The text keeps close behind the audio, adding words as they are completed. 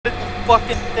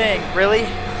fucking thing, really?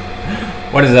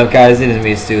 What is up, guys? It is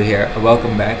me, Stu here.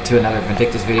 Welcome back to another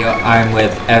Vindictus video. I'm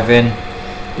with Evan.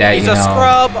 He's a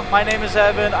scrub. My name is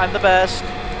Evan. I'm the best.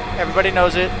 Everybody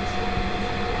knows it.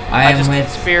 I just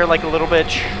with spear like a little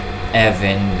bitch.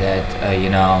 Evan, that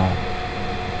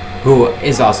who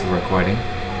is also recording.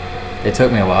 It took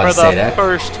me a while to say that. For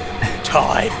the first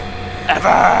time ever.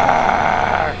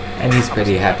 And he's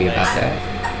pretty happy about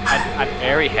that. I'm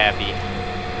very happy.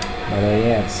 But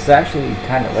yeah, it's actually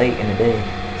kind of late in the day,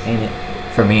 ain't it?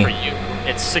 For me. For you,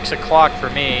 it's 6 o'clock for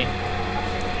me.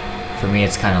 For me,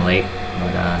 it's kind of late,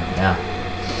 but yeah.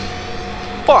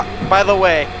 Fuck. By the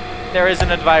way, there is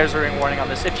an advisory warning on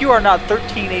this. If you are not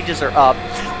 13 ages or up,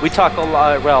 we talk a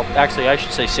lot. Well, actually, I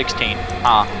should say 16.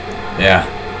 Yeah.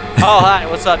 Oh, hi.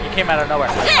 What's up? You came out of nowhere.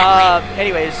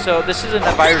 Anyways, so this is an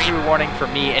advisory warning for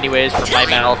me. Anyways, for my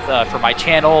mouth, for my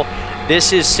channel.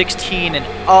 This is 16 and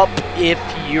up. If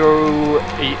you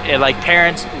like,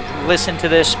 parents, listen to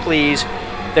this, please.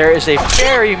 There is a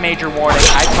very major warning.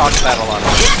 I talk about a lot of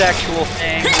sexual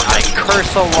things. I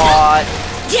curse a lot.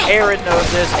 Aaron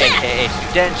knows this, aka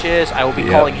Vindictus. I will be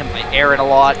calling him by Aaron a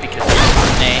lot because that's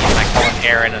his name. I call him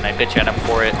Aaron and I bitch at him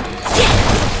for it.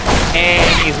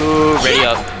 Anywho, ready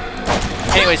up.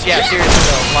 Anyways, yeah, seriously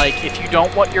though, like, if you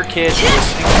don't want your kids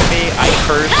listening to me, I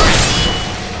curse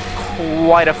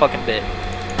quite a fucking bit.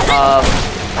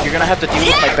 You're gonna have to deal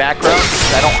with my background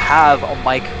because I don't have a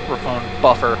microphone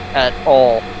buffer at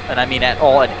all. And I mean at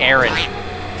all, and Aaron,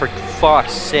 for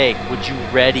fuck's sake, would you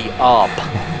ready up?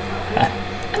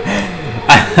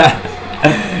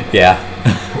 Yeah.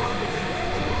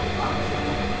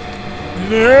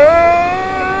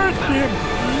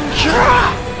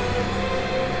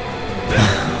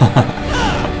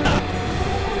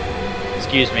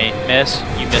 Excuse me, miss.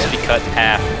 You must be cut in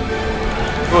half.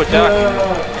 Oh, duck.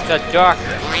 It's a duck.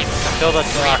 Kill the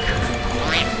duck.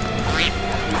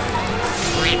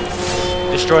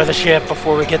 Destroy the ship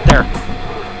before we get there.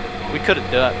 We could have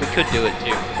done. We could do it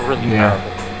too. We're really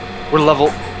powerful. We're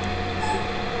level.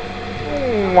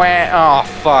 Oh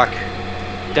fuck!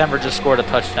 Denver just scored a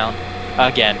touchdown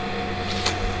again.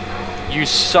 You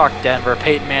suck, Denver.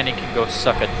 Peyton Manning can go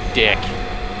suck a dick.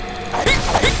 A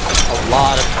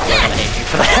lot of people are gonna hate you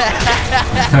for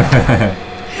that.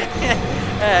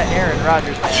 Aaron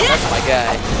Rodgers, man, that's my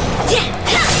guy.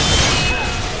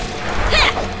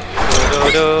 Do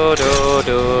do do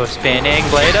do, spinning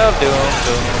blade of doom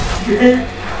doom.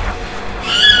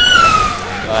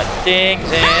 But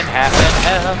things in happen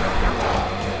hell.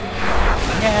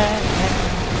 Yeah,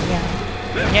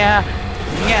 yeah,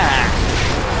 yeah.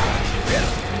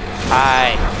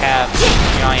 I have a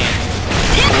giant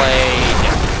blade.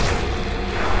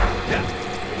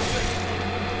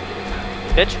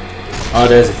 Bitch. Oh,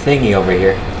 there's a thingy over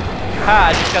here. Ha,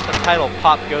 I just got the title,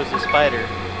 Pop Goes the Spider.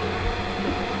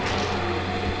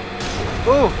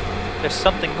 Ooh, there's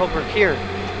something over here.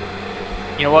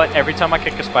 You know what? Every time I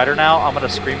kick a spider now, I'm gonna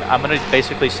scream. I'm gonna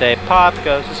basically say, "Pop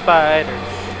goes the spider."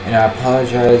 And I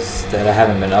apologize that I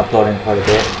haven't been uploading quite a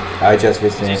bit. I just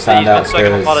recently found out there's... I've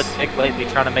been a lot of dick lately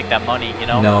trying to make that money, you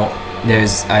know? No,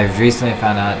 I've recently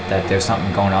found out that there's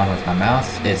something going on with my mouth.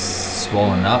 It's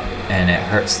swollen up and it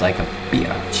hurts like a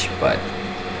biatch, but...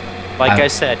 Like I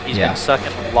said, he's been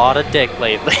sucking a lot of dick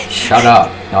lately. Shut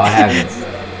up. No, I haven't.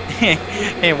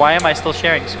 Hey, why am I still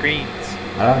sharing screens?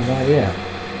 I have no idea.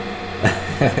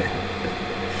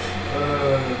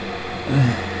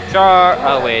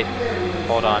 Oh wait,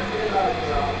 hold on.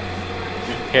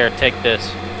 Here, take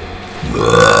this.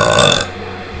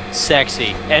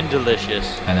 Sexy and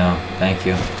delicious. I know, thank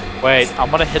you. Wait, I'm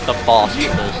gonna hit the boss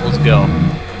with this. Let's go.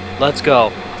 Let's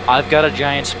go. I've got a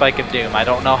giant spike of doom. I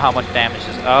don't know how much damage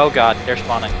this. Oh god, they're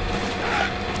spawning.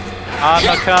 I'm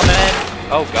not coming in.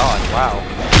 Oh god, wow.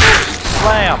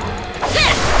 Slam!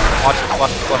 Watch it,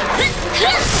 watch it, watch it.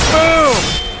 Boom!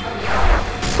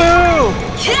 Boom!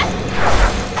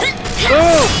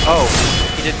 Boom! Oh,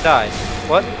 he didn't die.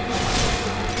 What?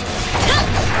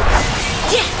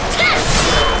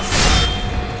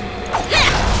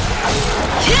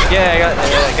 Yeah, I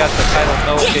got the title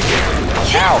no kicker.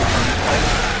 Ow!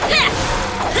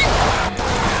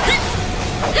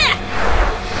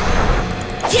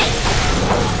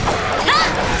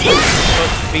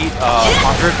 Supposed to beat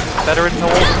 100 veteran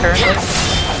holes apparently.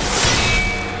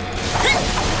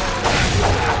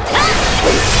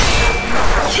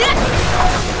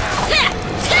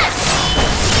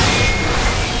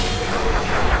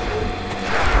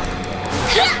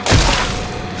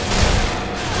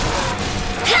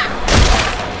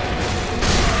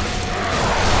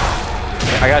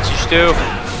 I got you, Stu.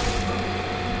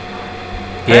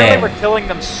 Yeah. Apparently we're killing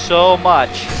them so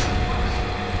much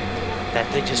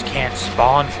that they just can't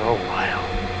spawn for a while.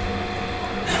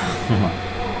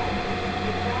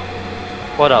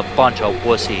 What a bunch of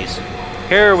wussies.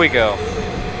 Here we go.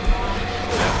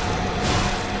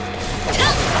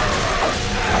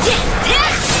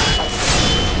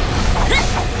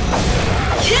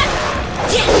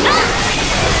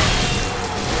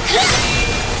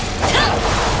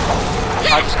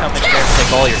 I'll just come in here and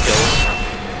take all your kills.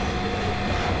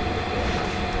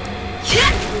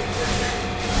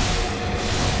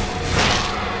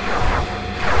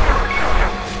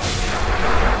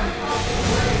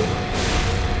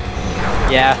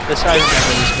 Yeah, I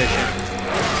remember this mission.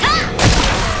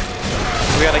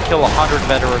 We gotta kill 100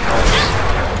 veteran gnolls.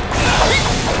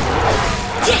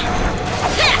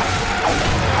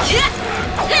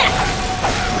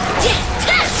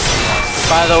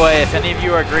 By the way, if any of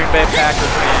you are Green Bay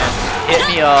Packers fans, hit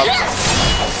me up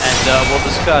and we'll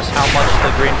discuss how much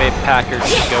the Green Bay Packers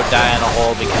should go die in a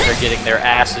hole because they're getting their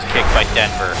asses kicked by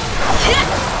Denver.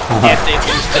 If they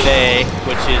lose today,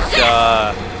 which is,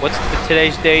 what's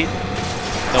today's date?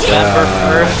 November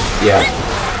 1st? Yeah.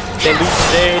 They lose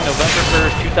today, November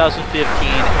 1st,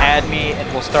 2015. Add me and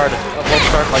we'll start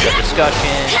like a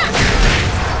discussion.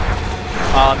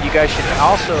 You guys should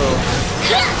also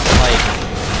like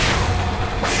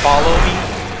follow me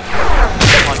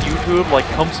on YouTube. Like,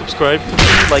 come subscribe to me.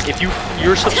 Like, if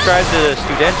you're subscribed to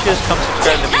Studentious, come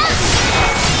subscribe to me too.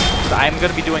 So I'm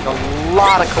gonna be doing a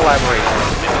lot of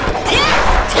collaborations.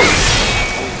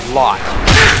 A lot.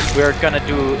 We're gonna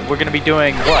be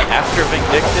doing what after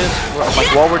Vindictus?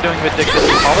 Like while we're doing Vindictus,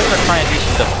 we're probably gonna try and do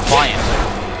some Defiance.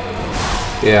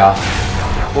 Yeah.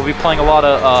 We'll be playing a lot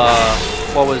of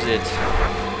what was it?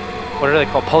 What are they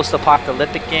called?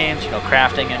 Post-apocalyptic games, you know,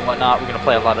 crafting and whatnot. We're gonna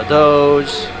play a lot of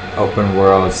those. Open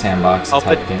world sandbox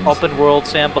type games. Open world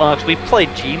sandbox. We played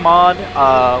Gmod.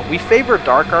 We favor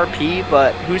Dark RP,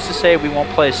 but who's to say we won't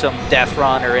play some Death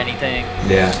Run or anything?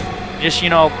 Yeah. Just, you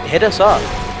know, hit us up.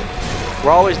 We're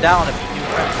always down if you do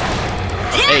friends.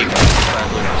 Hey,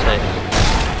 friends, what you say?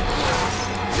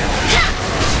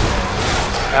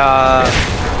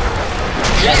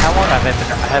 Yeah, how long have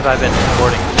I been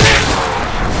recording for?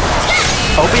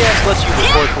 OBS lets you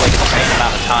record for like the same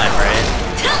amount of time, right?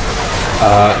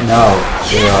 No.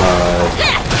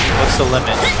 What's the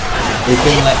limit? It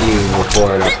can let you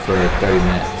record up for 30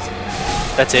 minutes.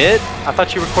 That's it? I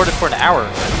thought you recorded for an hour.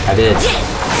 I did.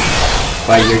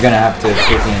 But you're gonna have to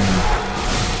freaking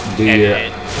do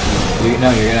you're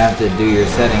gonna have to do your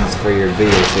settings for your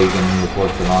video so you can record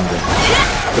for longer.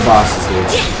 The boss is here.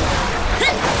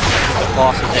 The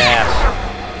boss's ass.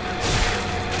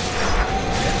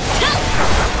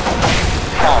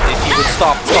 Oh, if he would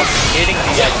stop fucking hitting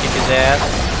me, I'd kick his ass.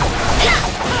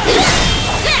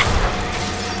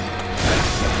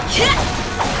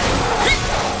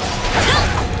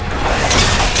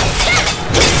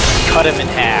 Cut him in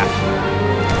half.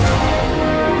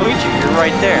 Look at you, you're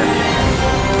right there.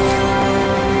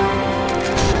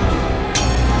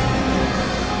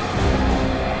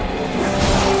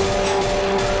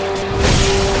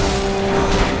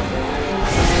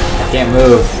 I can't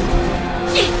move.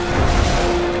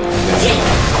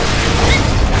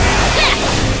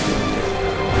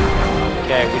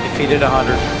 Okay, we defeated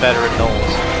 100 veteran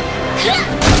gnolls.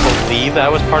 I believe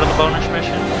that was part of the bonus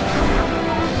mission.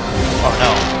 Oh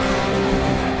no.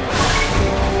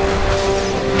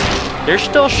 There's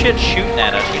still shit shooting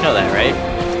at us, you know that, right?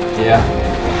 Yeah.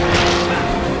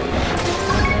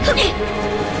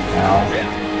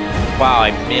 Ow. Wow,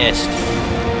 I missed.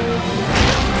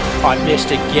 Oh, I missed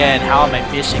again. How am I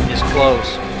missing this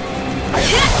close?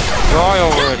 Die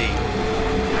already.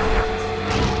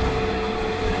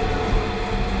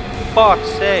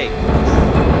 Fuck's sake.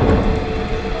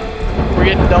 We're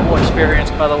getting double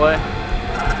experience, by the way.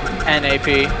 And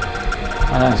AP.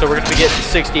 So we're going to be getting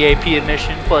 60 AP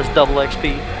admission plus double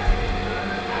XP.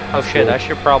 Oh shit, I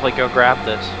should probably go grab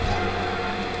this.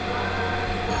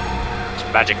 It's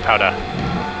magic powder.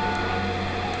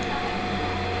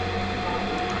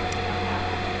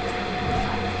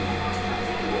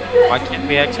 Why can't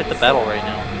we exit the battle right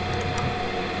now?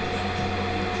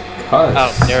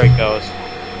 Oh, there it goes.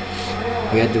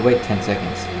 We had to wait 10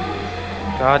 seconds.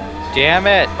 God damn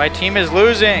it! My team is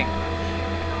losing!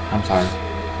 I'm sorry.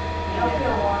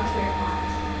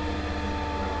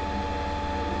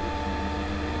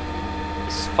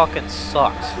 This fucking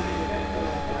sucks.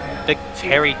 Big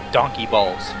hairy donkey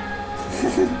balls.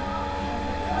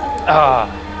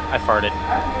 I farted.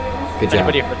 Good job.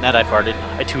 Anybody heard that? I farted.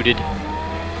 I tooted.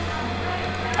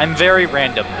 I'm very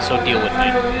random, so deal with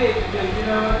me.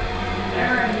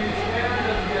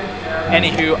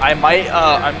 Anywho, I might,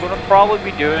 I'm gonna probably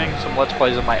be doing some Let's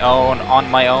Plays of my own, on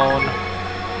my own.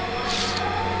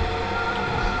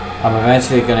 I'm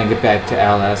eventually gonna get back to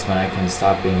LS when I can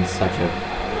stop being such a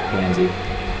pansy.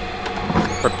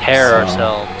 Prepare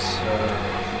ourselves.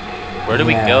 Where do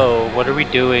we go? What are we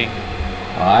doing?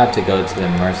 Well, I have to go to the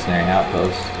mercenary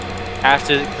outpost. Have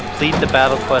to complete the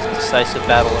battle quest, decisive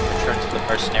battle, and return to the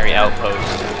mercenary outpost.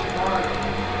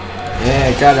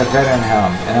 Yeah, got a veteran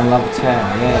helm, and I'm level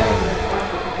 10, yay.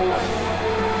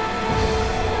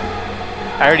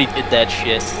 I already did that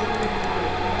shit.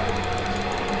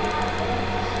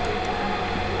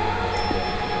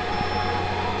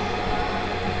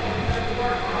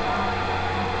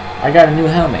 I got a new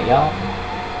helmet, y'all.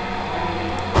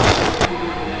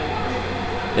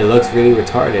 It looks really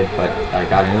retarded, but I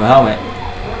got a new helmet.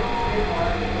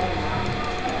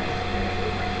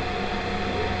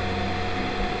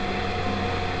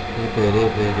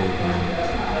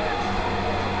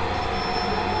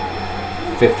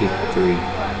 $53.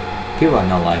 People have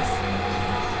no life.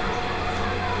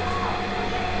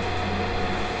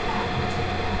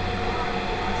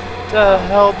 The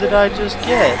hell did I just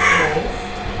get?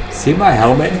 See my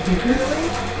helmet?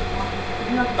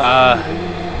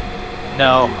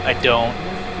 No, I don't.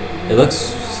 It looks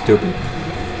stupid.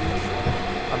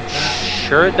 I'm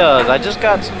sure it does. I just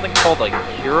got something called a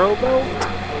hero belt.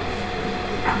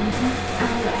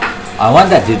 I want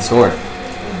that dude's sword.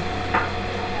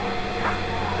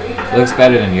 It looks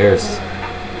better than yours.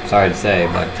 Sorry to say,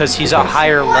 but... Because he's a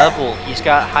higher level. He's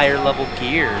got higher level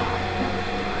gear.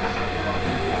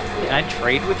 Can I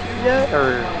trade with you yet,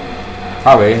 or...?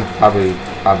 Probably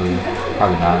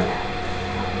not.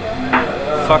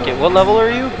 Fuck it. What level are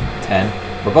you? 10.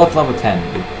 We're both level 10,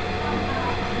 dude.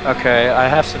 Okay, I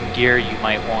have some gear you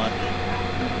might want.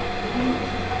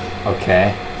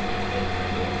 Okay.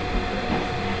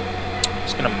 I'm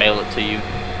just gonna mail it to you.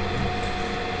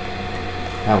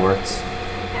 That works.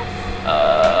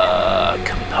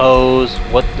 Compose.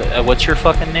 What's your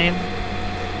fucking name?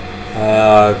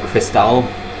 Crystal.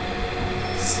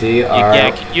 CR. Yeah,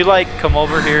 can you like come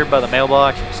over here by the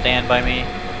mailbox and stand by me?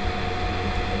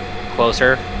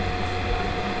 Closer.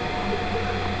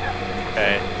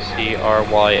 Okay.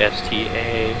 CRYSTAHL.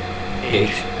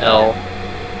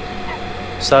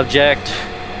 Subject.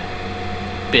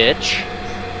 Bitch.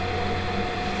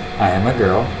 I am a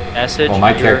girl. Message. Well,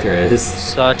 my character is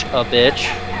such a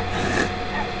bitch.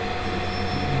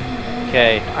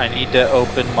 Okay, I need to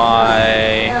open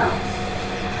my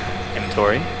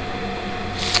inventory.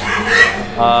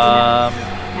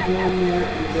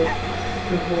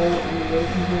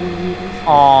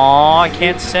 Aw, I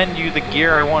can't send you the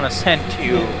gear I want to send to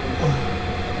you.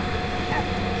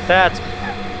 That's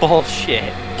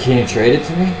bullshit. Can you trade it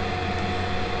to me?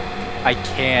 I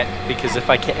can't, because if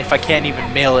I can't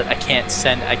even mail it, I can't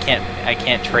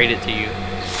trade it to you.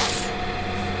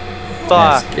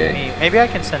 Fuck me. Maybe I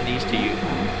can send these to you.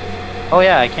 Oh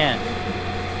yeah, I can.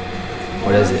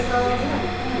 What is it?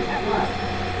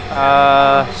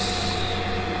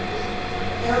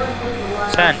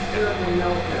 Send.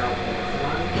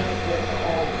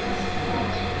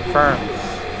 Confirm.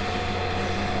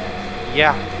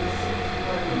 Yeah.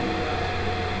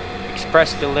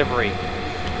 Express delivery.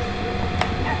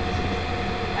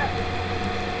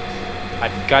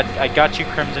 I got you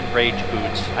Crimson Rage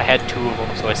boots. I had 2 of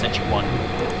them, so I sent you 1.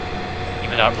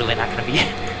 Even though I'm really not gonna be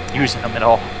using them at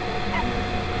all.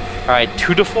 Alright,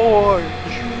 2 to 4.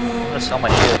 I'm gonna sell my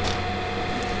shit.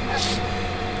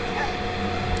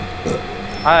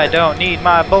 I don't need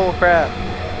my bullcrap.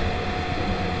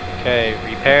 Okay,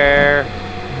 repair.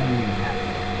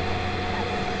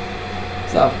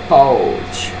 The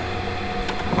Forge.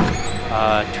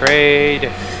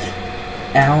 Trade.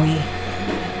 Owie.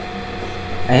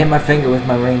 I hit my finger with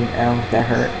my ring. Ow, that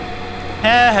hurt.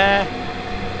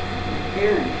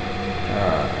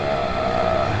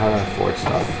 How do I forge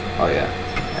stuff? Oh yeah,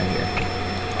 right here.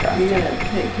 Craft. You gotta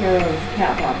take care of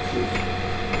cat boxes.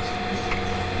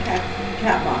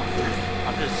 Cat boxes.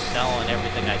 I'm just selling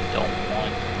everything I don't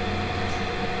want.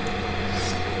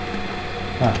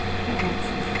 Huh.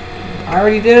 I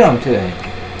already did them today.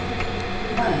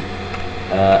 When?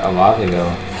 A while ago.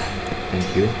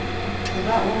 Thank you. Well,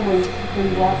 that one was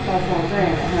been blocked off all day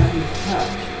and it hasn't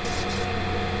touched.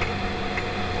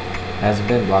 Hasn't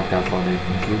been blocked off all day.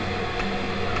 Thank you.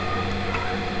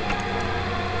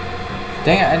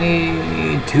 Dang it, I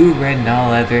need 2 red null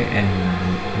leather and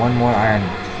 1 more iron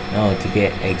null to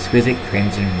get exquisite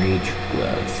crimson rage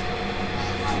gloves.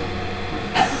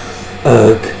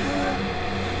 Ugh.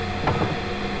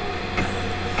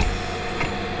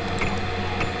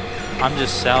 I'm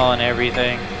just selling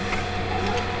everything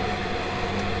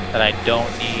that I don't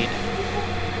need.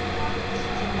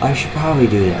 I should probably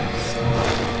do that.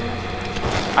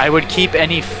 I would keep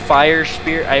any fire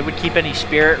spirit. I would keep any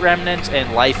spirit remnants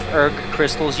and life erg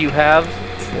crystals you have.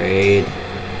 Trade.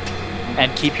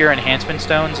 And keep your enhancement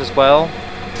stones as well.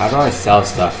 How do I sell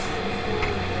stuff?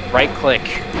 Right click.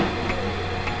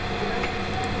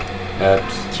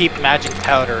 Oops. Keep magic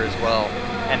powder as well.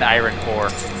 And iron ore.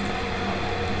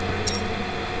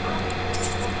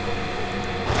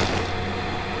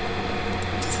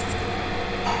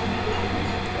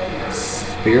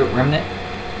 Spirit remnant?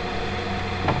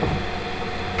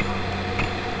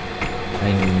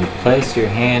 And you place your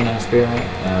hand on a spirit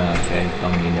remnant? Okay,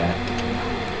 don't need that.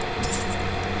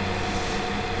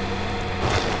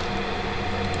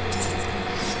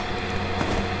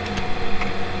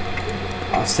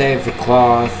 I'll save the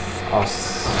cloth. I'll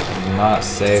not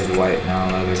save the white now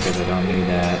leather because I don't need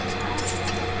that.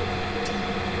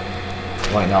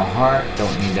 White now heart,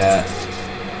 don't need that.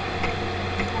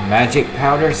 Magic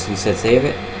powder, so you said save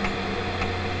it?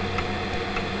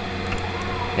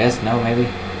 Yes, no, maybe?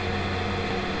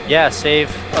 Yeah, save.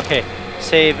 Okay,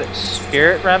 save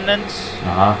spirit remnants.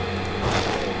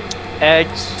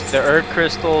 Eggs, the herb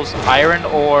crystals, iron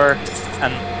ore,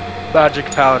 and magic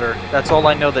powder. That's all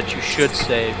I know that you should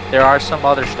save. There are some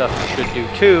other stuff you should do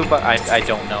too, but I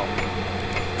don't know.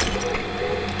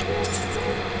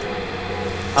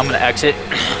 I'm gonna exit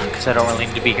because I don't really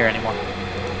need to be here anymore.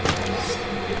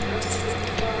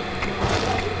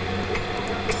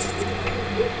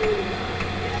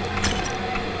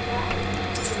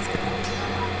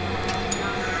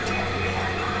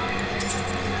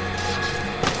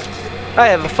 I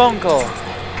have a phone call.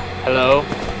 Hello?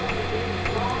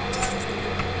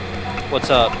 What's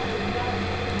up?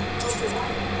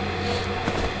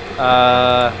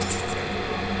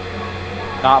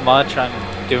 Not much. I'm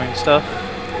doing stuff.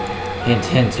 Hint,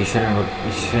 hint. You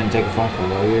shouldn't take a phone call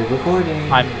while you're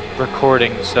recording. I'm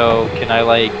recording, so can I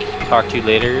like talk to you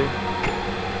later?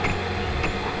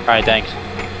 All right, thanks.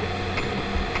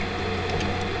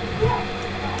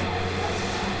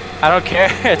 I don't care.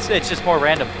 It's just more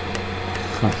random.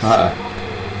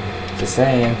 Just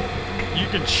saying. You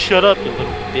can shut up, you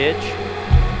little bitch.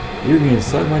 You can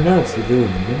suck my nuts, you little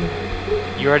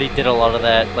bitch. You already did a lot of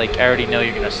that. Like, I already know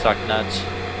you're gonna suck nuts.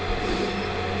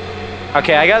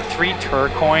 Okay, I got 3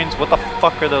 turcoins. What the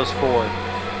fuck are those for? I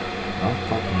don't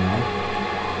fucking know.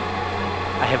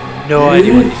 I have no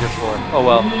idea what these are for. Oh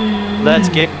well. Let's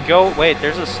go. Wait,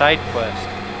 there's a side quest.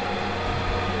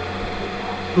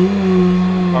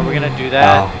 Are we gonna do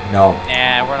that? No.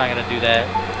 Nah, we're not gonna do that.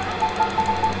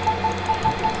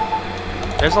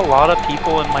 There's a lot of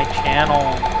people in my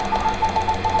channel.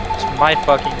 It's my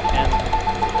fucking channel.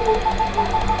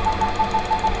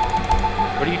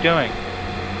 What are you doing?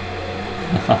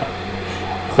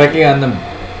 Clicking on the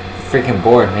freaking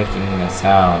board making a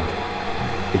sound.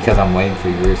 Because I'm waiting for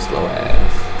your slow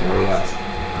ass. Hurry up.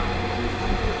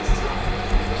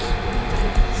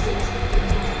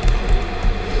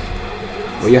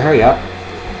 Will you hurry up?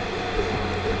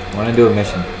 I want to do a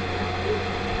mission.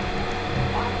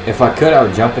 If I could, I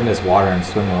would jump in this water and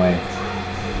swim away.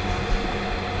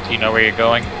 Do you know where you're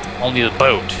going? Only the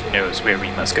boat knows where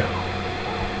we must go.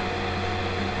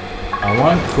 I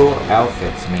want cool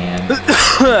outfits, man.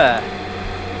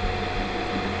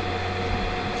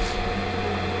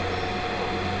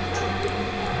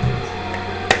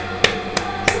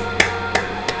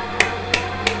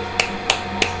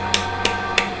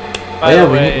 By the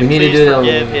way, we need to do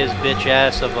forgive his bitch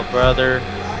ass of a brother.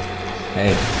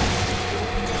 Hey.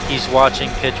 He's watching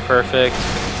Pitch Perfect.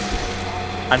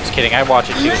 I'm just kidding, I watch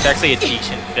it too. It's actually a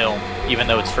decent film, even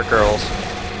though it's for girls.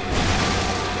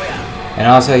 And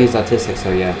also he's autistic,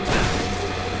 so yeah.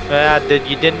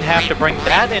 You didn't have to bring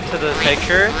that into the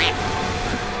picture.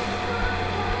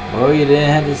 Oh, you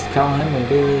didn't have to call him a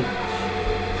bitch.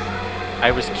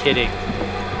 I was kidding.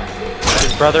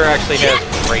 His brother actually has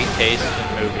great taste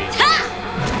in movies.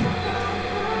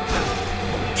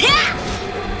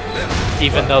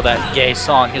 Even though that gay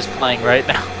song is playing right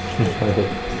now.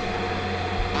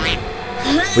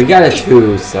 We got a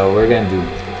 2, so we're gonna do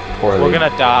poorly. We're gonna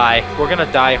die. We're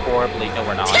gonna die horribly. No,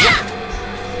 we're not.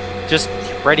 Just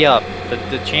ready up.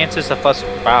 The chances of us...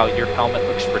 Wow, your helmet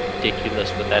looks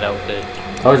ridiculous with that outfit.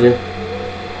 Told you.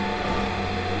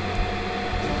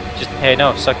 Just, hey,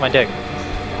 no, suck my dick.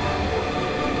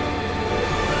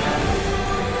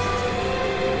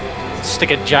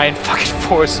 Stick a giant fucking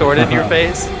force sword in your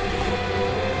face.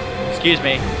 Excuse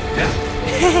me.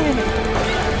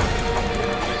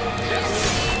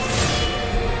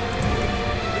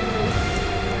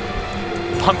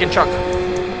 Pumpkin truck.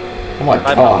 Oh my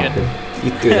god. Pumpkin.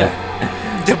 You threw that.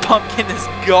 The pumpkin is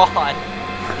gone.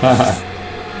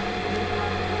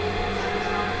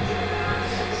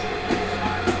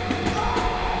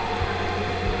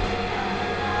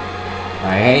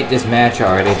 I hate this match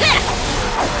already.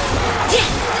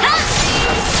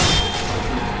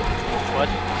 What?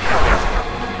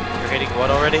 You're hating what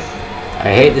already?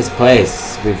 I hate this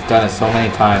place. We've done it so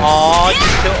many times. Oh, you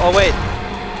still. Oh wait.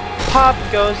 Pop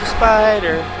goes the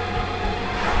spider.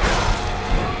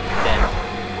 Damn.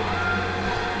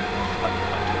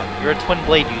 You're a twin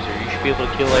blade user. You should be able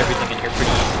to kill everything in here pretty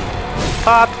easily.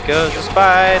 Pop goes the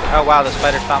spider. Oh wow, the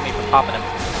spider stopped me from popping him.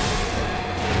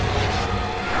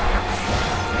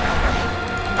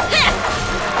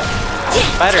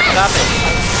 Spider, stop it!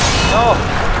 No!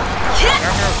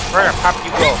 Where pop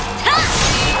you go?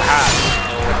 Ah,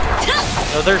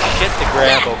 no, there's shit to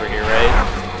grab over here, right?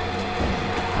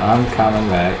 I'm coming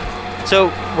back.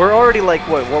 So we're already like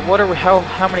what are we? How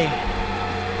many?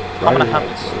 How many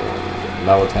humps?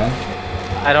 Level 10.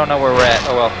 I don't know where we're at.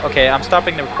 Oh well. Okay, I'm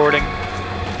stopping the recording.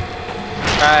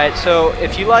 All right. So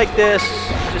if you like this,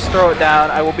 just throw it down.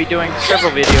 I will be doing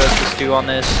several videos to Stu on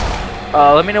this.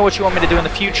 Let me know what you want me to do in the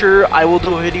future. I will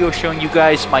do a video showing you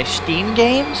guys my Steam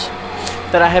games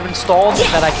that I have installed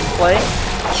that I can play.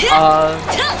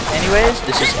 Anyways,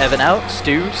 this is Evan out.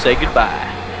 Stu, say goodbye.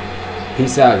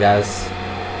 Peace out, guys.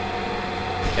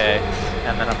 Okay,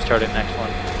 and then I'm starting the next one.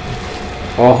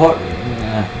 Oh,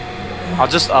 I'll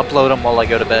just upload them while I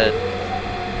go to bed.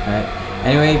 Alright.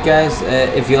 Anyway, guys,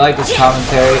 if you like this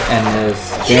commentary and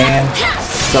this game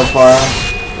so far,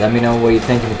 let me know what you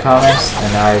think in the comments,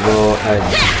 and I will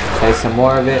play some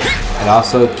more of it. And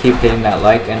also keep hitting that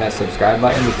like and that subscribe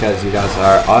button because you guys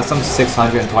are awesome.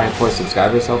 624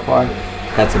 subscribers so far.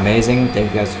 That's amazing. Thank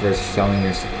you guys for showing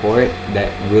your support. That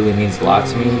really means a lot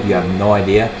to me. You have no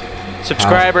idea.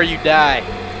 Subscribe or you die.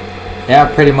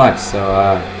 Yeah, pretty much.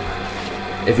 So,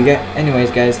 if you get, anyways,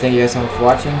 guys, thank you guys so much for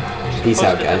watching. Peace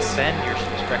out, guys.